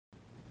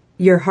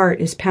Your heart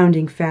is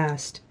pounding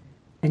fast,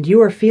 and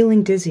you are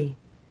feeling dizzy.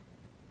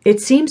 It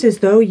seems as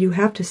though you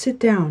have to sit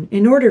down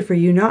in order for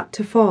you not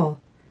to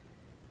fall.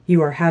 You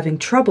are having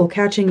trouble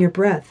catching your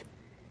breath.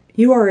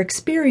 You are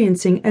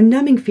experiencing a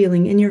numbing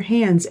feeling in your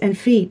hands and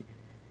feet.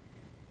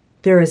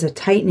 There is a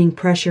tightening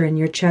pressure in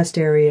your chest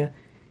area.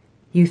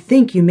 You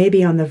think you may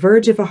be on the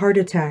verge of a heart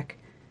attack.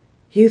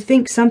 You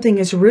think something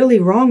is really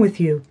wrong with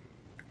you.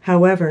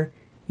 However,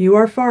 you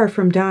are far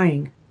from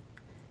dying.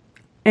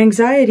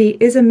 Anxiety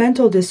is a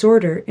mental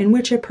disorder in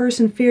which a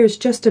person fears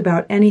just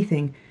about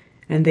anything,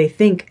 and they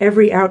think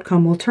every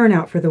outcome will turn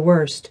out for the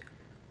worst.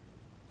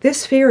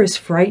 This fear is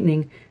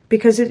frightening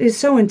because it is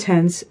so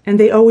intense, and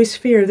they always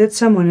fear that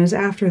someone is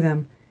after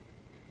them.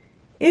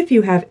 If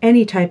you have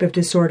any type of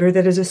disorder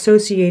that is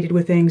associated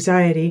with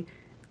anxiety,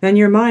 then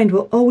your mind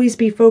will always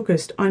be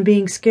focused on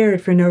being scared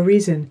for no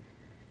reason.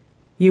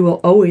 You will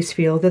always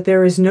feel that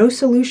there is no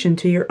solution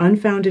to your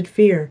unfounded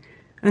fear,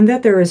 and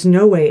that there is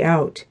no way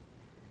out.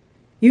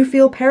 You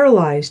feel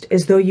paralyzed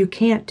as though you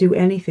can't do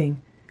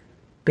anything.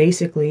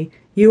 Basically,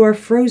 you are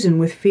frozen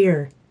with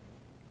fear.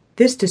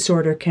 This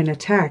disorder can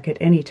attack at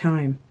any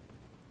time.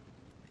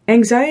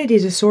 Anxiety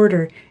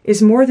disorder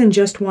is more than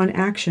just one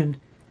action.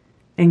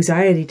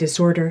 Anxiety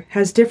disorder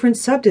has different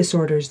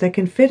subdisorders that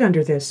can fit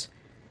under this.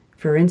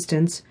 For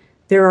instance,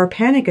 there are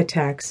panic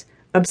attacks,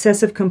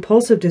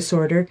 obsessive-compulsive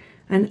disorder,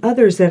 and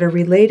others that are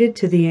related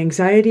to the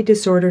anxiety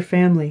disorder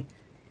family.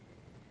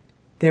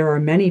 There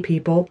are many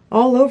people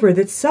all over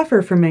that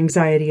suffer from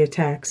anxiety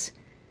attacks.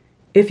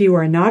 If you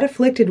are not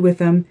afflicted with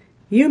them,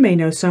 you may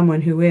know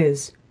someone who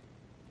is.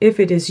 If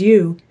it is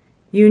you,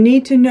 you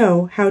need to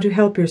know how to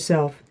help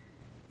yourself.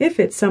 If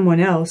it's someone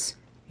else,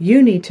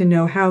 you need to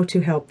know how to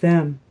help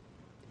them.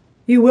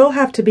 You will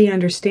have to be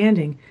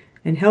understanding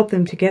and help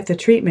them to get the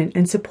treatment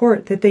and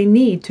support that they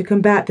need to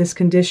combat this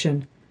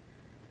condition.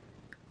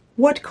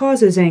 What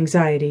causes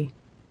anxiety?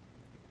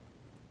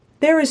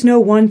 There is no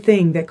one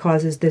thing that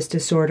causes this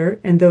disorder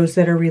and those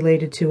that are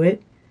related to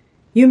it.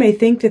 You may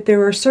think that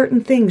there are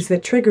certain things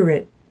that trigger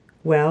it.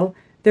 Well,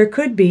 there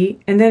could be,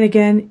 and then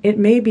again, it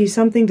may be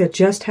something that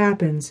just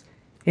happens.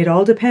 It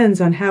all depends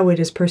on how it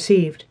is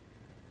perceived.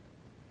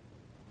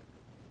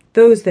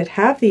 Those that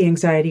have the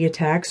anxiety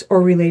attacks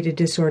or related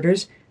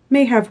disorders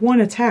may have one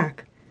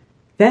attack.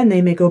 Then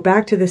they may go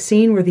back to the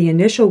scene where the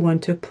initial one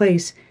took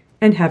place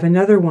and have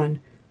another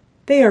one.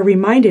 They are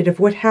reminded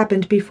of what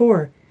happened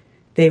before.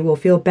 They will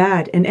feel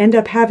bad and end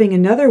up having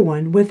another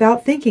one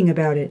without thinking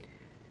about it.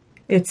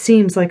 It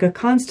seems like a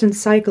constant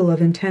cycle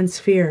of intense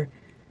fear.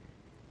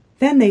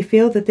 Then they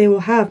feel that they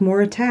will have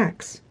more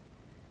attacks.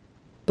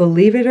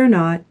 Believe it or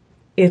not,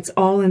 it's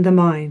all in the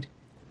mind.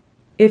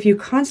 If you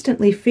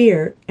constantly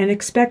fear and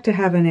expect to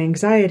have an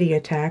anxiety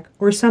attack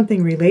or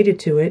something related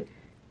to it,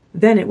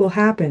 then it will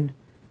happen.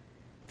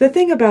 The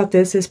thing about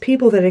this is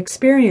people that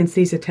experience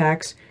these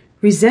attacks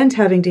resent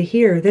having to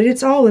hear that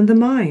it's all in the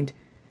mind.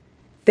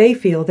 They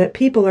feel that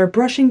people are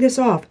brushing this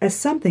off as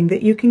something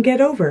that you can get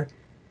over.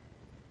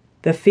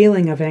 The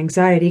feeling of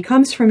anxiety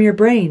comes from your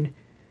brain.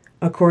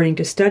 According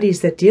to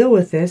studies that deal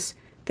with this,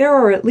 there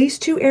are at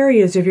least 2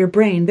 areas of your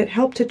brain that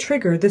help to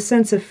trigger the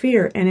sense of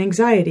fear and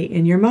anxiety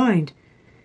in your mind.